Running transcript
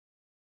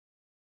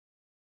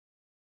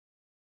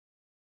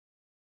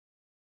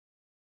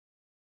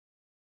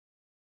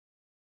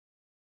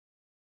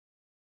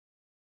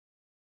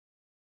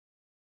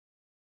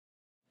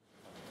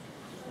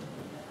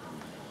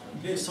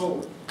Okay, so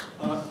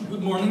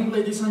good morning,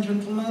 ladies and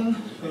gentlemen.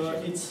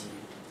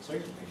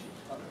 Sorry.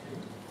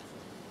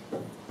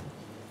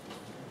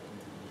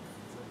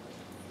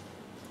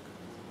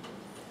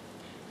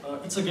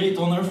 It's a great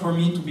honor for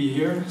me to be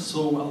here,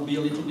 so I'll be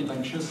a little bit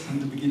anxious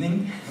in the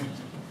beginning.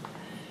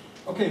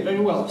 Okay,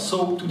 very well.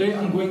 So today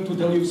I'm going to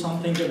tell you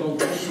something about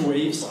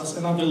microwaves as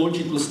another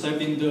logical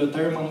step in the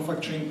tire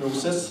manufacturing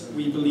process.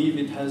 We believe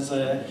it has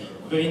a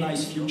very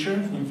nice future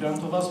in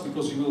front of us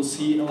because you will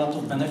see a lot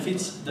of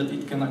benefits that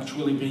it can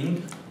actually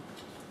bring.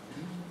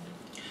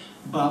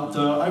 But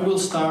I will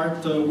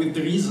start with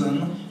the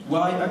reason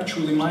why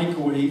actually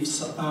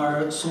microwaves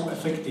are so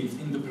effective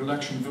in the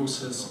production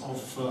process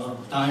of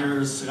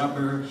tires,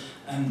 rubber,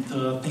 and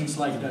things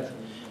like that.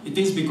 It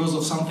is because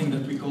of something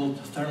that we call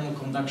thermal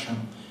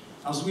conduction.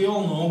 As we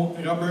all know,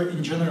 rubber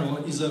in general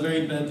is a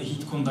very bad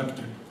heat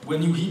conductor.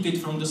 When you heat it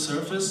from the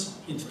surface,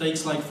 it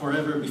takes like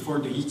forever before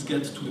the heat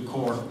gets to the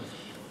core.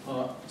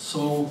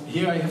 So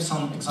here I have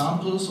some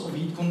examples of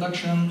heat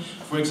conduction.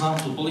 For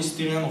example,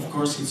 polystyrene, of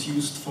course, is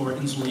used for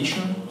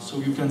insulation. So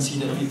you can see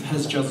that it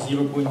has just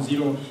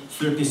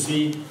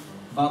 0.033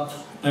 watt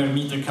per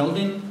meter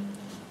Kelvin.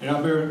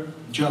 Rubber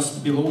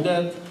just below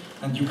that.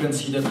 And you can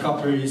see that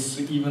copper is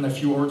even a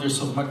few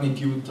orders of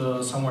magnitude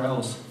somewhere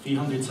else,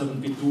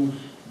 372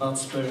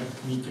 watts per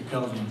meter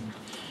Kelvin.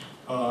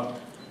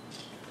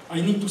 I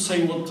need to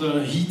say what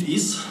heat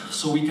is,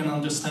 so we can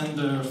understand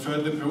the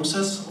further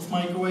process of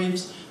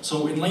microwaves.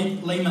 So in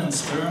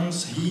layman's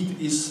terms, heat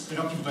is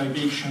rapid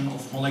vibration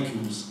of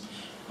molecules.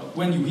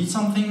 When you heat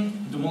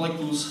something, the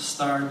molecules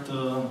start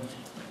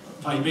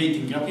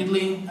vibrating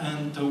rapidly,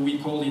 and we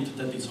call it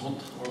that it's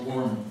hot or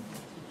warm.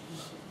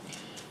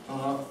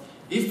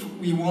 If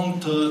we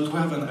want to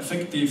have an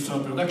effective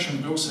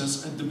production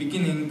process at the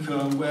beginning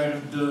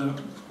where the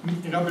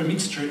rubber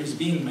mixture is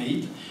being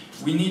made,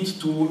 we need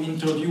to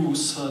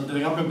introduce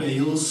the rubber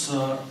bales,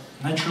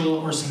 natural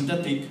or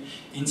synthetic,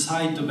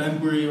 inside the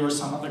bambury or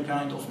some other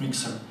kind of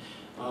mixer.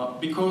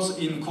 Because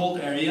in cold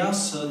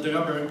areas the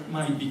rubber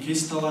might be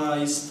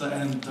crystallized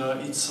and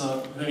it's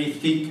very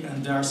thick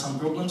and there are some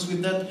problems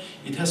with that,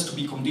 it has to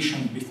be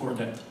conditioned before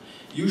that.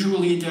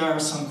 Usually there are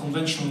some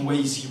conventional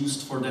ways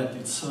used for that.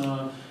 It's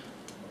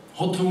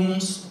hot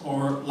rooms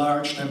or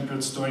large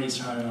temperate storage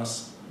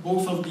areas.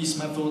 Both of these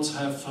methods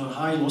have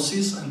high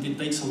losses and it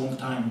takes a long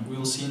time.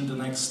 We'll see in the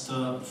next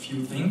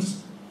few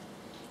things.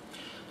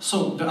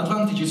 So the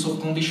advantages of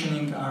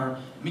conditioning are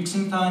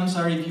mixing times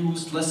are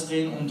reduced, less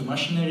strain on the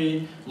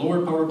machinery,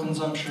 lower power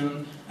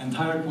consumption, and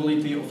higher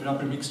quality of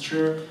rubber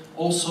mixture,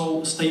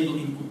 also stable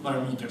input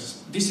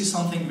parameters. This is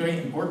something very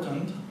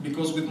important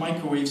because with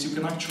microwaves you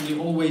can actually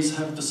always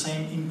have the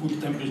same input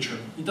temperature.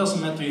 It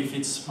doesn't matter if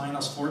it's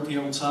 -40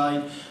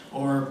 outside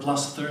or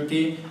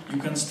 +30, you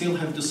can still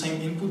have the same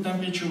input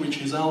temperature,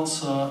 which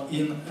results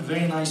in a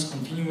very nice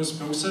continuous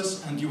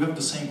process, and you have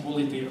the same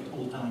quality at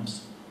all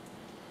times.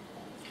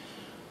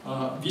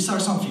 These are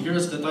some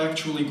figures that I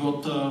actually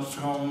got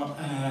from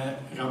a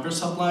rubber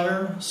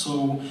supplier,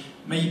 so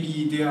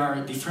maybe they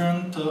are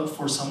different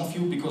for some of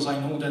you, because I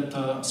know that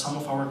some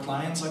of our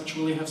clients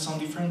actually have some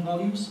different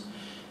values.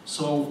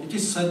 So it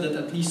is said that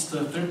at least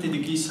 30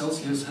 degrees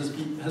Celsius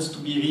has to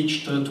be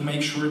reached to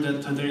make sure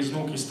that there is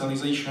no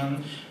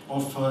crystallization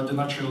of the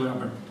natural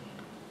rubber.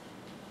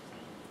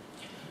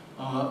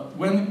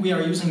 When we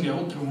are using the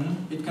hot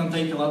room, it can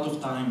take a lot of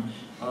time.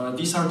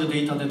 These are the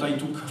data that I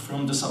took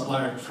from the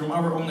supplier. From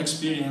our own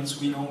experience,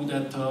 we know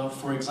that,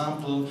 for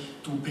example,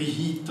 to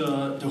preheat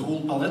the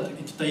whole pallet,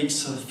 it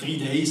takes 3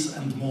 days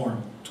and more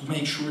to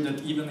make sure that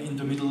even in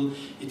the middle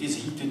it is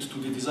heated to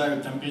the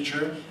desired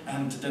temperature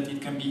and that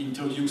it can be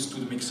introduced to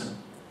the mixer.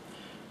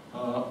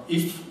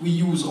 If we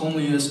use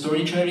only a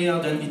storage area,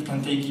 then it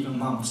can take even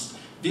months.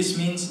 This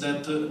means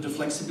that the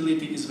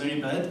flexibility is very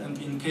bad, and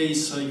in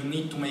case you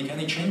need to make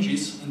any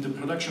changes in the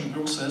production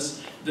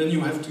process, then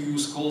you have to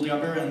use cold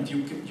rubber, and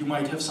you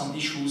might have some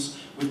issues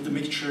with the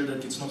mixture,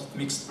 that it's not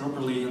mixed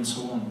properly and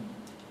so on.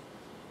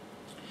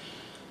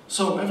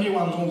 So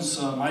everyone knows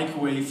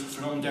microwave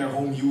from their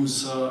home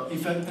use.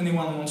 If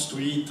anyone wants to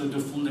read the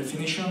full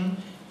definition,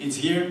 it's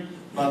here.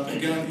 But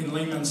again, in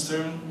layman's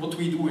term, what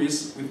we do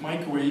is, with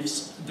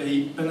microwaves, they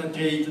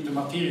penetrate the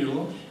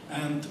material,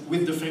 and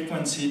with the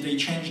frequency they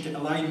change the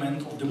alignment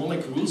of the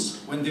molecules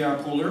when they are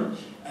polar,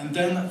 and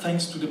then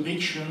thanks to the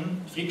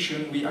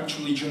friction we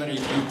actually generate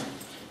heat.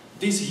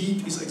 This heat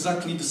is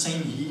exactly the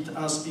same heat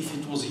as if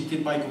it was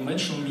heated by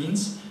conventional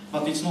means,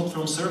 but it's not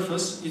from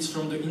surface, it's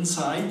from the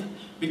inside,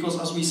 because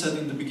as we said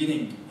in the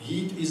beginning,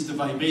 heat is the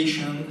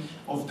vibration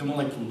of the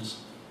molecules.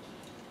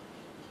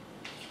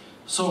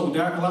 So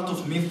there are a lot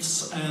of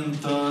myths and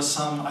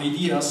some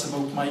ideas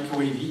about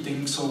microwave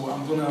heating, so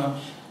I'm gonna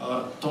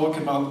talk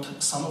about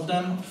some of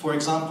them. For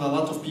example, a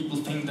lot of people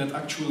think that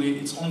actually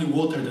it's only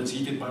water that's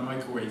heated by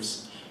microwaves.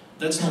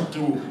 That's not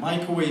true.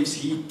 Microwaves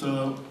heat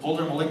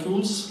polar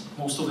molecules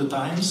most of the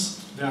times.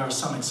 There are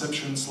some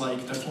exceptions like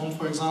Teflon,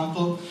 for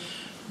example.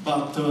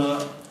 But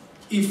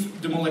if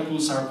the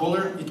molecules are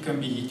polar, it can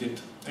be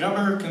heated.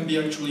 Rubber can be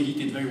actually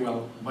heated very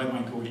well by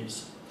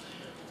microwaves.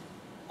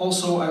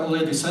 Also, I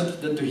already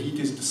said that the heat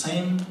is the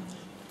same.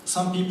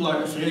 Some people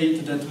are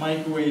afraid that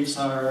microwaves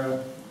are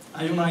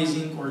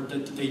ionizing or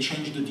that they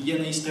change the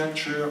DNA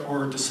structure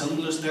or the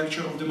cellular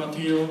structure of the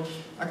material.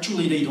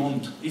 Actually, they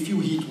don't. If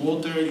you heat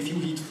water, if you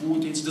heat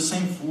food, it's the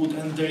same food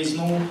and there is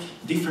no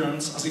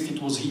difference as if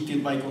it was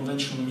heated by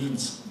conventional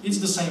means. It's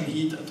the same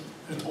heat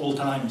at all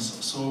times,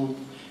 so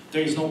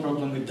there is no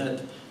problem with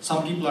that.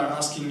 Some people are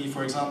asking me,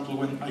 for example,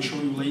 when I show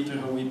you later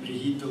how we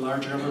preheat the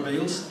large rubber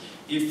bales,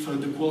 if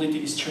the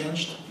quality is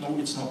changed. No,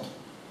 it's not.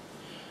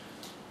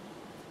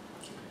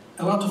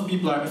 A lot of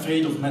people are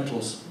afraid of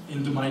metals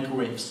in the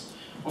microwaves.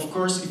 Of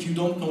course, if you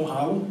don't know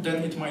how,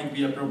 then it might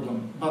be a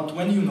problem. But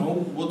when you know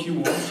what you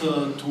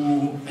want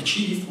to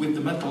achieve with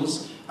the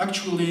metals,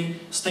 actually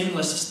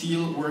stainless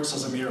steel works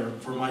as a mirror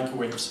for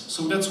microwaves.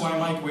 So that's why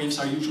microwaves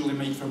are usually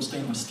made from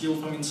stainless steel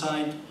from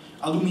inside.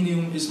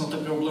 Aluminium is not a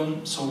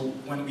problem, so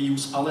when we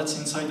use pellets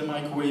inside the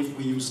microwave,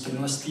 we use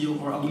stainless steel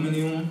or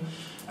aluminium.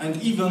 And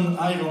even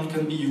iron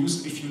can be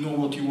used if you know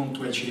what you want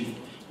to achieve.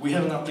 We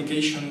have an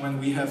application when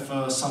we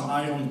have some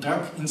iron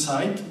drag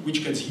inside,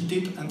 which gets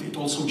heated, and it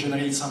also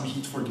generates some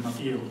heat for the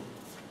material.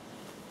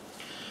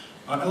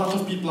 A lot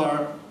of people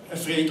are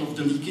afraid of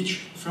the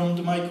leakage from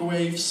the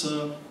microwaves.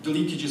 The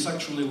leakage is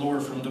actually lower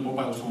from the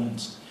mobile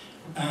phones.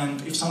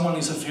 And if someone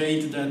is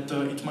afraid that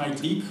it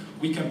might leak,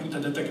 we can put a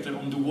detector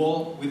on the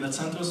wall with a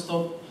central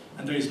stop,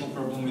 and there is no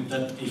problem with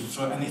that if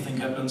anything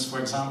happens. For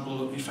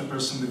example, if a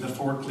person with a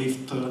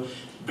forklift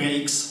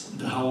breaks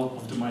the hull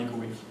of the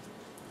microwave.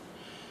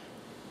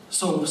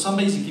 So, some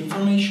basic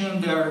information.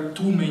 There are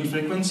two main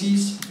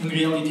frequencies. In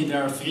reality,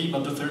 there are three,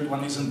 but the third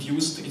one isn't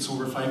used. It's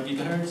over 5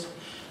 gigahertz.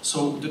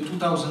 So, the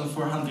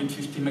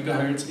 2450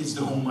 megahertz is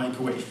the home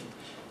microwave.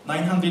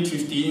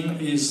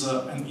 915 is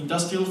an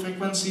industrial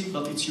frequency,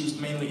 but it's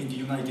used mainly in the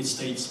United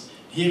States.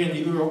 Here in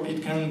Europe,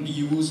 it can be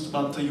used,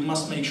 but you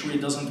must make sure it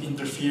doesn't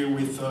interfere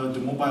with the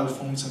mobile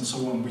phones and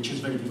so on, which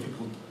is very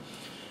difficult.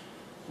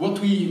 What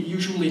we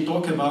usually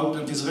talk about,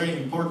 and is very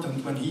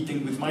important when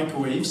heating with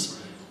microwaves,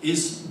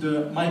 is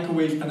the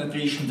microwave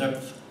penetration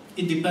depth.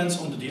 It depends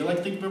on the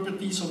dielectric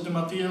properties of the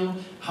material,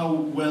 how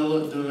well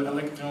the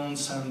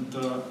electrons and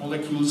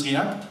molecules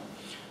react.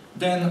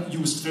 Then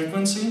used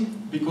frequency,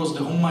 because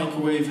the home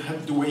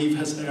microwave, the wave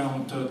has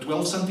around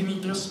 12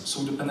 centimeters,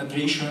 so the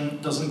penetration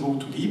doesn't go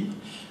too deep.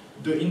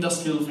 The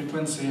industrial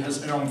frequency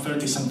has around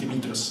 30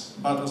 centimeters,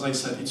 but as I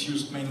said, it's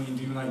used mainly in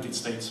the United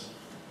States.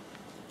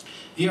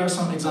 Here are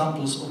some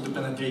examples of the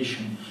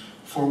penetration.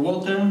 For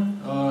water,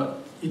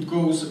 it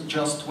goes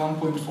just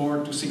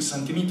 1.4 to 6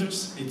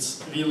 centimeters.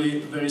 It's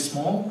really very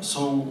small,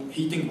 so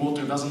heating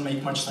water doesn't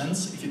make much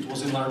sense if it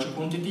was in larger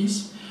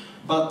quantities.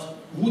 But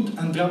wood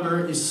and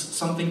rubber is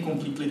something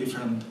completely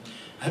different.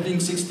 Having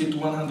 60 to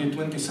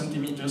 120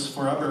 centimeters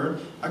for rubber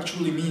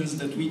actually means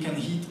that we can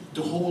heat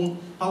the whole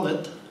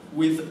pallet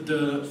with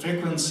the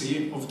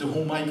frequency of the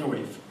whole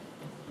microwave.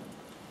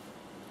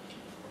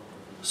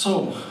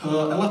 So,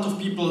 a lot of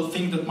people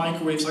think that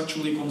microwaves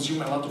actually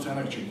consume a lot of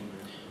energy.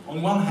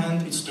 On one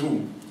hand, it's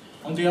true.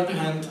 On the other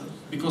hand,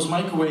 because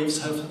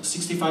microwaves have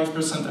 65%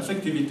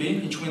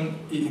 effectivity,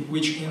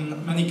 which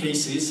in many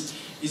cases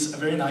is a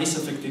very nice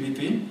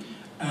effectivity,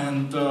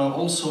 and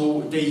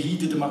also they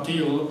heat the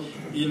material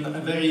in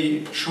a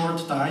very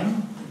short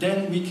time,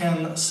 then we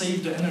can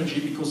save the energy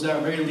because there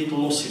are very little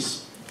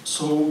losses.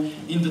 So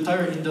in the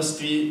tire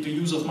industry, the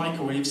use of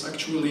microwaves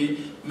actually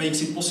makes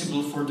it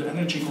possible for the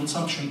energy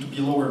consumption to be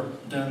lower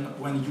than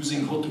when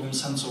using hot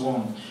rooms and so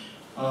on.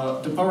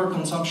 The power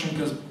consumption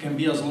can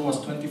be as low as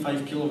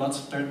 25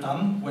 kilowatts per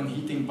ton when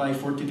heating by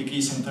 40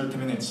 degrees in 30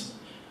 minutes.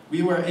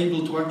 We were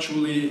able to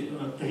actually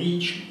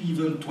reach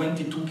even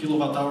 22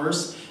 kilowatt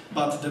hours,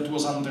 but that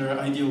was under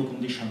ideal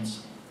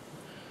conditions.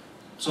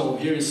 So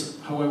here is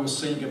how I was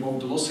saying about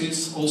the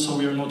losses. Also,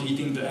 we are not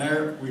heating the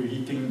air, we're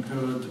heating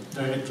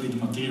directly the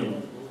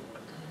material.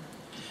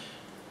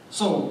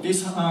 So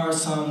these are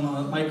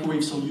some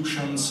microwave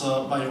solutions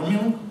by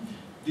ROmiLL.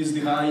 This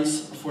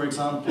device, for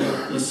example,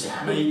 is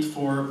made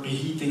for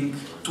preheating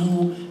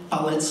 2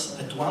 pallets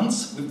at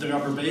once with the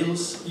rubber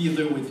bales,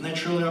 either with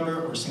natural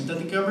rubber or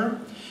synthetic rubber,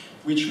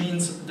 which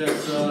means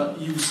that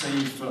you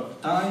save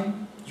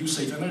time, you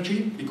save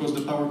energy, because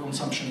the power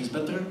consumption is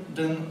better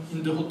than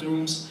in the hot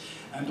rooms.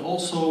 And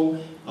also,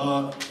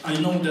 I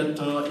know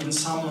that in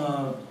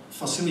some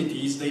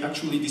facilities, they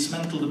actually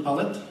dismantle the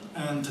pallet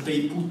and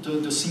they put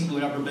the single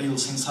rubber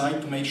bales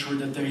inside to make sure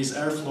that there is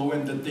airflow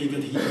and that they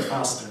get heated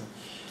faster.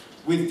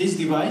 With this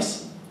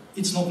device,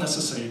 it's not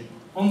necessary.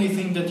 Only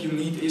thing that you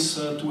need is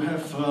to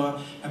have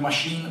a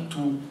machine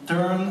to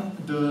turn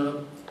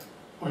the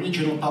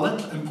original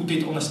pallet and put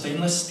it on a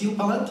stainless steel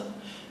pallet,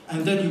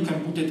 and then you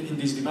can put it in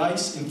this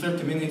device. In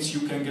 30 minutes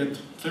you can get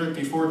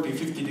 30, 40,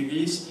 50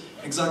 degrees,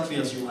 exactly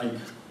as you like.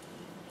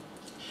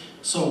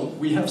 So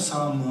we have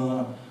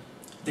some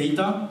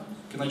data.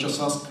 Can I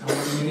just ask how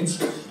many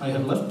minutes I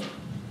have left?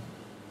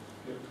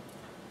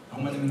 How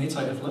many minutes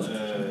I have left?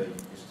 You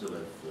still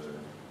have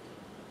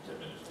 10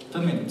 minutes.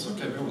 10 minutes,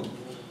 okay, very well.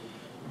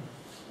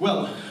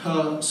 Well,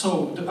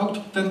 so the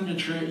output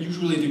temperature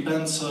usually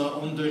depends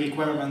on the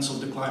requirements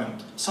of the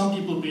client. Some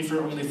people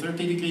prefer only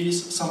 30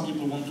 degrees, some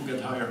people want to get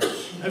higher.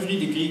 Every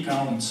degree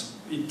counts.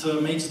 It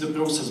makes the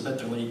process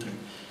better later.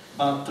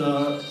 But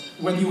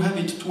when you have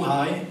it too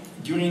high,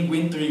 during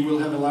winter you will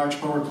have a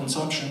large power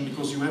consumption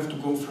because you have to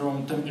go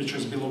from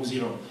temperatures below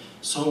zero.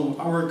 So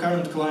our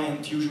current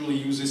client usually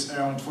uses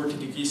around 40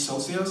 degrees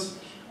Celsius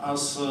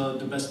as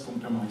the best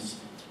compromise.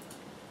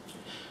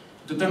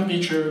 The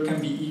temperature can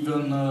be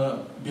even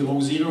below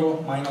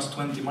zero, minus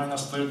 20,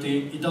 minus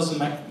 30. It doesn't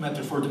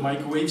matter for the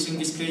microwaves in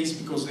this case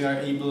because they are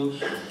able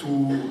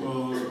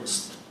to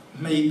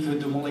make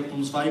the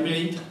molecules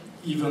vibrate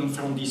even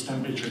from these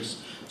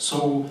temperatures.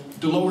 So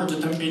the lower the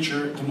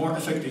temperature, the more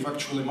effective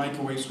actually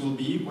microwaves will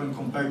be when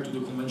compared to the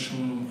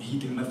conventional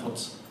heating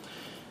methods.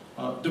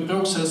 The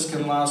process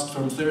can last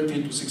from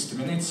 30 to 60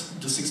 minutes.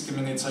 The 60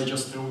 minutes I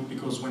just wrote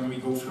because when we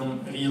go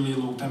from really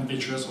low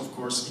temperatures, of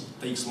course,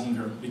 it takes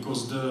longer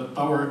because the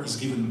power is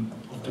given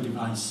of the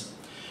device.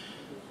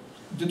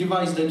 The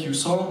device that you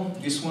saw,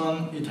 this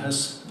one, it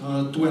has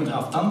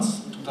 2.5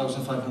 tons,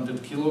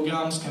 2,500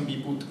 kilograms, can be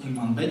put in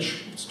one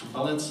batch, it's 2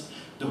 pallets.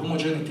 The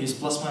homogeneity is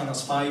plus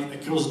minus 5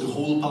 across the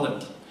whole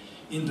pallet,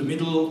 in the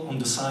middle, on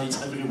the sides,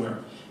 everywhere.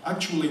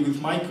 Actually,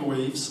 with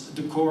microwaves,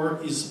 the core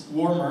is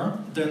warmer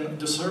than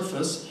the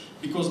surface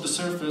because the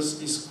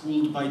surface is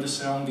cooled by the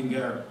surrounding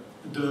air.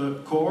 The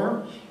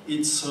core,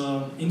 it's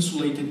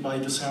insulated by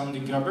the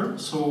surrounding rubber,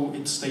 so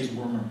it stays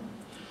warmer.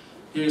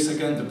 Here is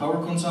again the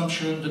power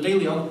consumption. The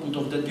daily output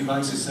of that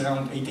device is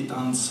around 80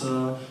 tons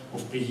of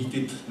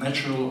preheated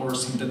natural or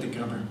synthetic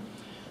rubber.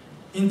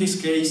 In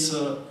this case,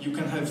 you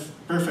can have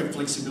perfect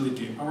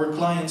flexibility. Our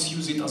clients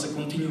use it as a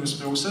continuous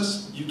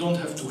process. You don't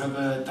have to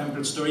have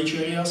tempered storage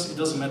areas. It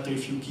doesn't matter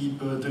if you keep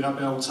the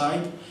rubber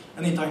outside.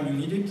 Anytime you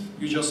need it,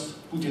 you just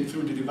put it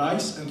through the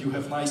device and you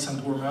have nice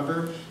and warm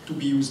rubber to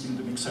be used in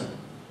the mixer.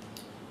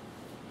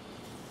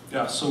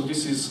 Yeah, so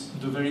this is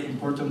the very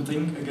important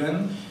thing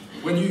again.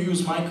 When you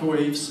use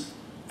microwaves,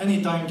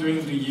 anytime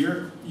during the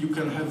year, you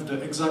can have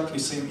the exactly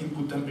same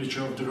input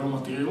temperature of the raw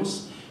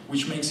materials,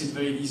 which makes it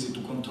very easy to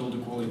control the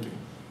quality.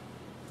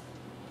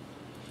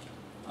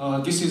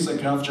 This is a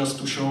graph just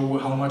to show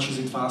how much is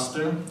it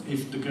faster.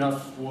 If the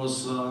graph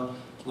was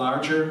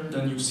larger,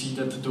 then you see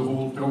that the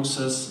whole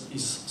process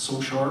is so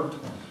short.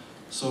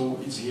 So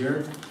it's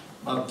here,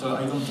 but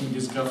I don't think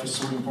this graph is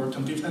so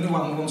important. If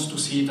anyone wants to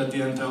see it at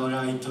the end, I'll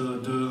write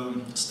the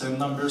stand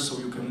number so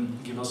you can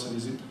give us a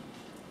visit.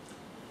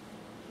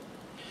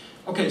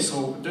 Okay,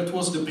 so that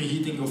was the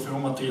preheating of raw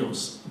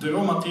materials. The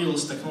raw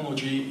materials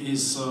technology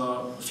is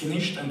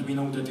finished and we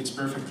know that it's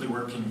perfectly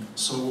working.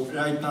 So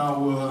right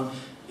now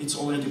it's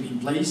already been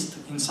placed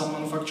in some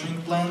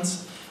manufacturing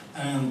plants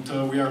and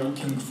we are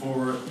looking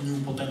for new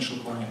potential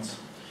clients.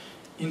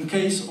 In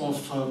case of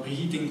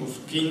preheating of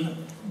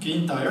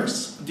green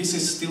tires, this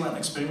is still an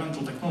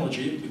experimental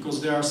technology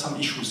because there are some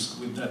issues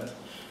with that.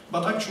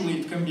 But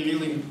actually it can be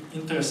really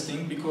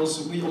interesting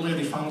because we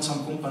already found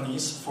some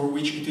companies for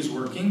which it is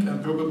working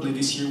and probably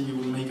this year we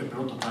will make a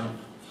prototype.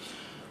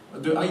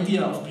 The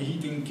idea of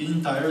preheating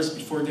green tires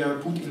before they are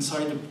put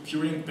inside the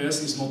curing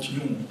press is not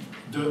new.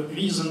 The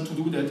reason to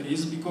do that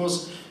is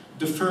because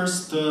the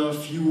first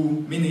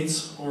few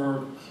minutes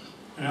or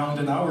around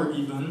an hour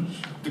even,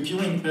 the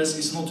curing press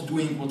is not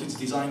doing what it's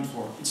designed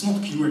for. It's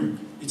not curing,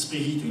 it's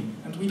preheating.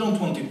 And we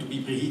don't want it to be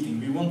preheating,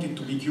 we want it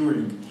to be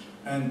curing.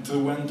 And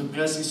when the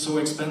press is so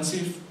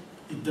expensive,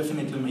 it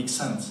definitely makes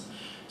sense.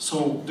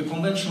 So the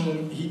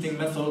conventional heating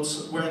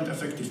methods weren't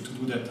effective to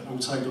do that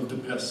outside of the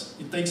press.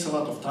 It takes a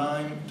lot of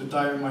time, the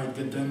tire might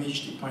get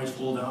damaged, it might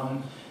fall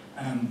down,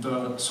 and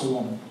so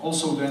on.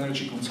 Also the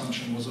energy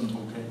consumption wasn't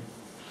okay.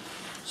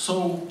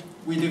 So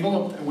we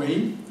developed a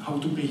way how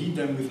to preheat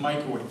them with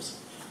microwaves.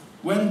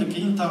 When the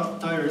green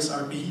tires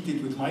are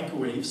preheated with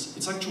microwaves,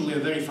 it's actually a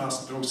very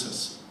fast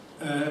process.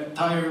 A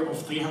tire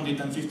of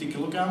 350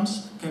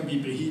 kilograms can be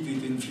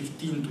preheated in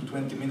 15 to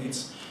 20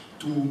 minutes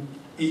to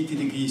 80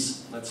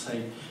 degrees, let's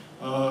say.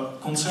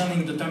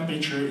 Concerning the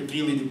temperature, it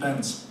really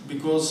depends,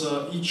 because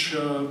each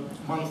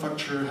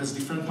manufacturer has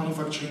different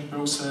manufacturing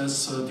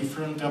process,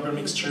 different rubber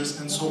mixtures,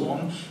 and so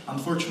on.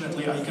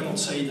 Unfortunately, I cannot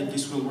say that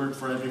this will work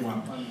for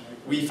everyone.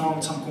 We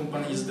found some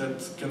companies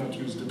that cannot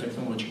use the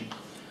technology.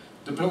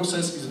 The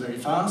process is very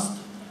fast,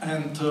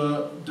 and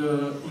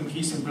the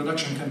increase in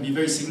production can be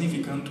very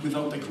significant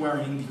without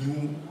acquiring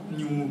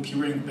new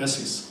curing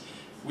presses,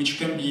 which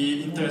can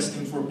be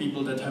interesting for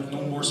people that have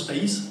no more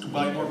space to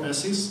buy more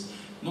presses.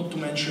 Not to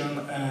mention,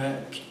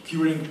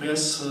 curing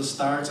press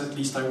starts, at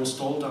least I was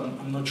told,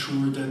 I'm not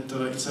sure that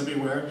it's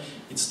everywhere,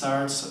 it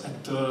starts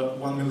at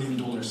 $1 million.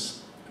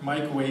 A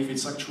microwave,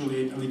 it's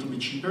actually a little bit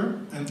cheaper,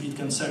 and it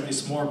can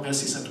service more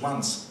presses at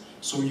once.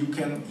 So you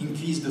can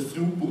increase the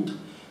throughput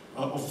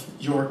of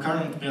your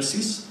current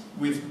presses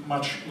with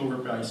much lower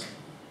price.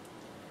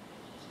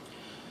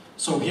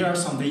 So here are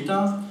some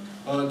data.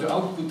 The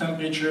output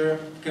temperature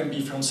can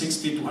be from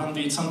 60 to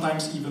 100,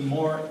 sometimes even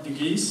more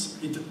degrees.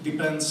 It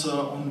depends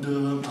on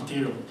the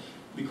material.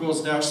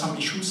 because there are some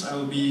issues. I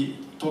will be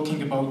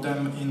talking about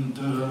them in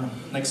the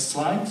next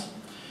slide.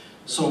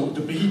 So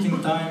the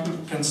preheating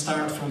time can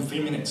start from 3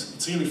 minutes.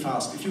 It's really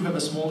fast. If you have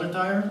a smaller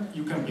tire,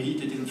 you can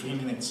preheat it in 3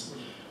 minutes.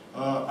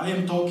 I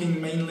am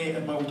talking mainly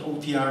about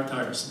OTR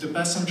tires. The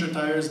passenger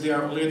tires, they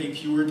are already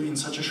cured in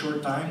such a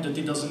short time that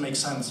it doesn't make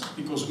sense,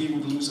 because we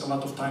would lose a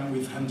lot of time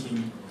with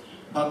handling.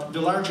 But the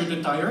larger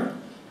the tire,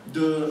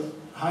 the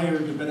higher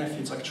the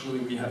benefits actually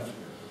we have.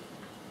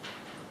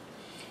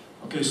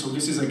 Okay, so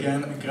this is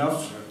again a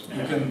graph.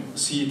 You can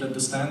see it at the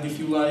stand if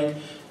you like.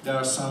 There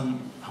are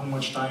some, how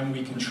much time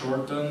we can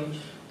shorten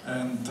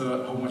and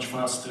how much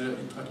faster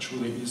it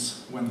actually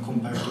is when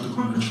compared to the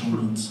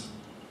conventional means.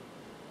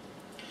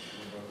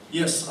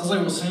 Yes, as I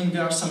was saying,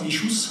 there are some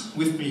issues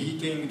with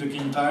preheating the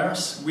green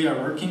tires. We are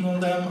working on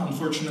them.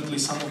 Unfortunately,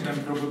 some of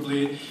them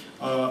probably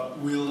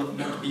will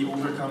not be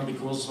overcome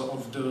because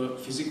of the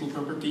physical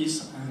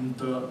properties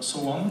and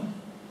so on.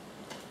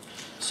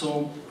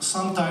 So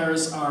some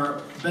tires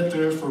are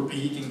better for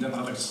preheating than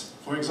others.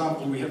 For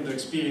example, we have the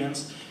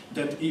experience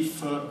that if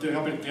the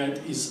rubber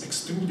thread is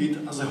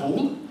extruded as a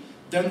whole,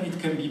 then it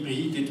can be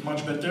preheated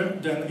much better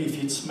than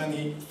if it's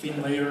many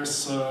thin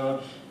layers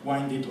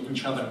winded on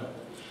each other.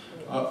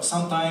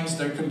 Sometimes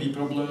there can be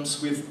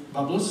problems with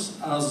bubbles,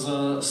 as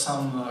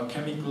some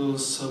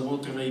chemicals,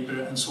 water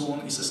vapor and so on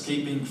is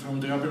escaping from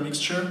the rubber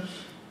mixture.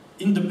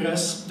 In the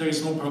press, there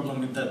is no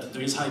problem with that,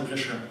 there is high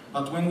pressure.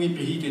 But when we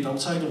preheat it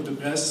outside of the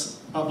press,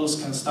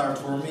 bubbles can start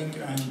forming,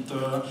 and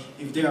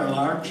if they are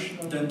large,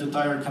 then the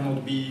tire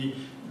cannot be,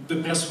 the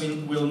press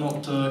will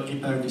not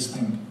repair this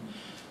thing.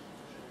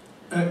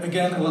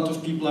 Again, a lot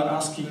of people are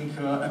asking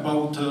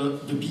about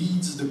the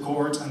beads, the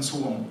cords and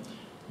so on.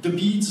 The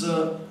beads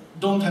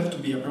don't have to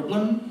be a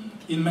problem.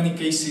 In many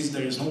cases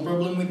there is no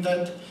problem with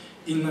that.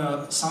 In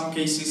some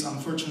cases,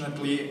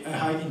 unfortunately, a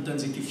high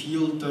intensity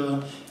field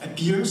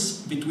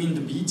appears between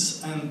the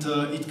beads, and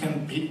it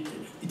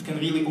can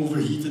really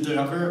overheat the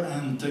rubber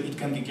and it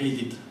can degrade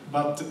it.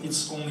 But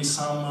it's only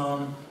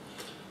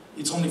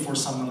for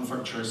some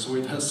manufacturers, so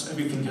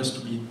everything has to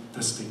be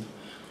tested.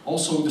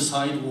 Also, the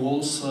side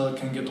walls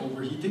can get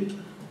overheated,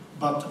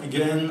 but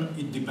again,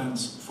 it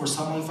depends. For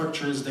some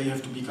manufacturers, they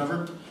have to be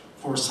covered.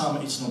 For some,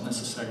 it's not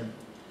necessary.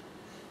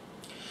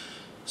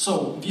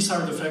 So, these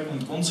are the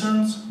frequent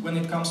concerns when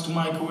it comes to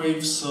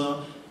microwaves,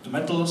 the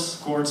metals,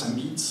 cords and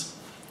beads.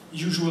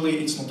 Usually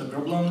it's not a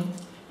problem,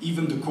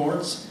 even the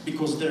cords,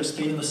 because they're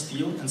stainless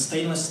steel, and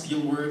stainless steel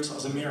works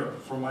as a mirror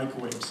for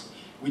microwaves,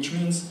 which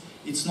means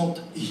it's not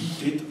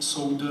heated,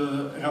 so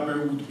the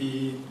rubber would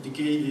be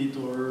degraded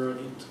or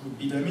it would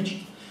be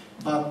damaged.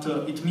 But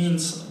it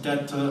means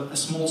that a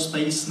small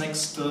space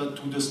next to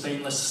the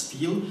stainless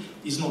steel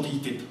is not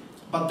heated.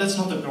 But that's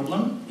not a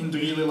problem in the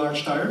really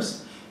large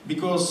tires,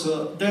 because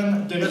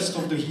then the rest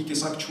of the heat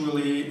is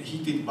actually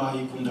heated by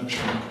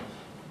conduction.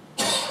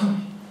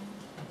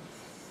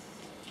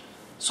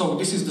 So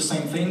this is the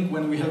same thing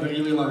when we have a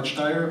really large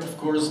tire. Of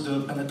course,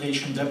 the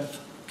penetration depth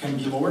can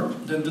be lower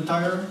than the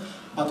tire,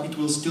 but it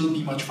will still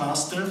be much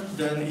faster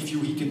than if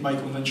you heat it by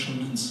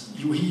conventional means.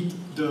 You heat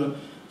the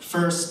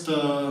first,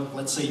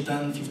 let's say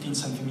 10-15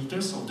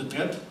 centimeters of the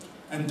thread,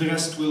 and the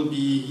rest will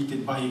be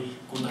heated by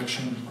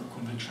conduction or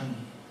convection.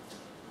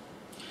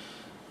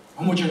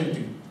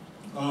 Homogeneity.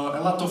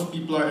 A lot of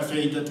people are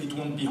afraid that it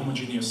won't be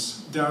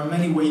homogeneous. There are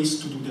many ways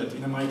to do that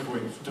in a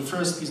microwave. The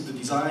first is the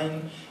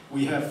design.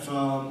 We have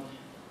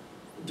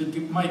the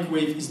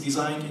microwave is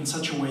designed in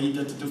such a way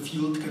that the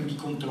field can be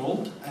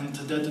controlled and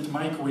that the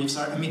microwaves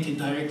are emitted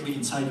directly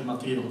inside the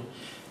material.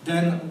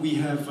 Then we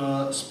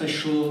have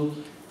special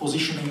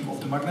positioning of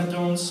the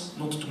magnetrons,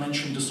 not to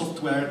mention the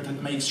software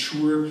that makes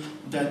sure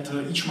that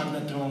each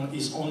magnetron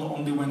is on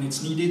only when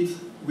it's needed.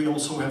 We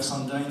also have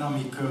some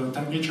dynamic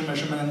temperature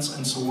measurements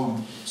and so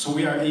on. So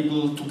we are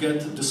able to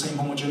get the same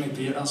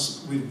homogeneity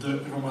as with the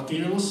raw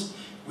materials,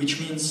 which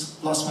means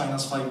plus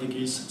minus 5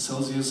 degrees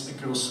Celsius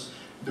across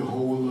the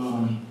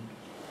whole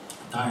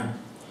tire.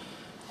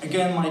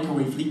 Again,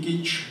 microwave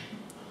leakage.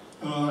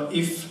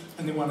 If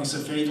anyone is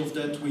afraid of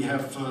that, we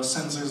have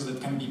sensors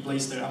that can be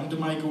placed around the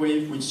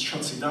microwave, which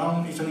shuts it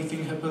down if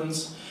anything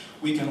happens.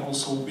 We can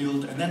also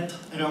build a net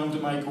around the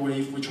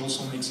microwave, which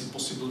also makes it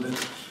possible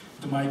that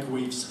the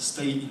microwaves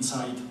stay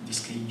inside this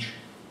cage.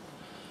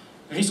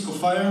 Risk of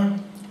fire,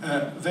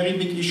 a very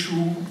big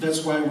issue.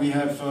 That's why we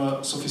have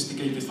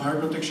sophisticated fire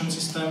protection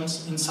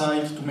systems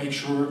inside to make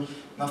sure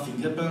nothing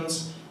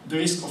happens. The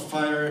risk of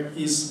fire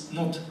is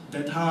not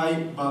that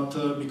high,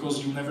 but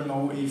because you never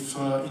know if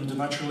in the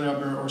natural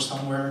rubber or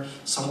somewhere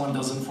someone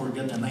doesn't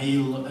forget a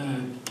nail,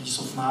 a piece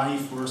of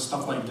knife or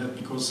stuff like that,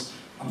 because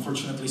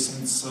unfortunately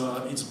since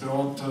it's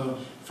brought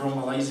from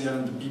Malaysia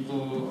and the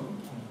people,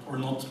 or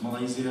not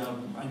Malaysia,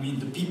 I mean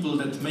the people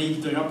that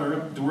make the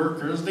rubber, the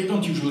workers, they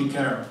don't usually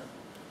care.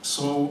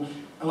 So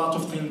a lot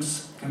of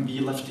things can be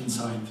left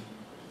inside.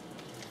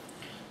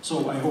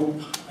 So I hope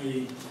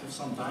I have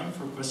some time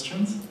for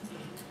questions.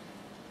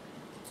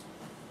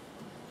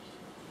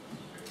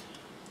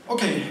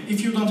 Okay,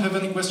 if you don't have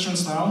any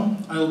questions now,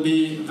 I'll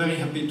be very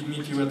happy to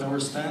meet you at our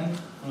stand,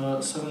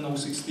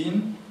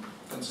 7016.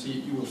 can see,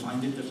 you will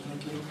find it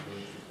definitely.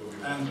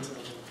 And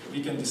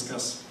we can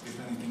discuss if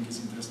anything is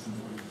interesting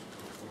for you.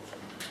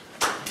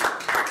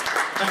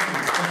 Thank you.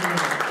 Thank you very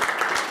much.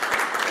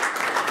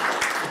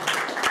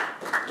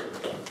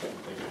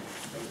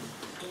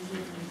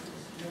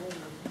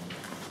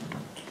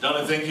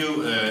 Dana, thank you.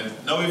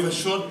 Now we have a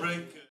short break.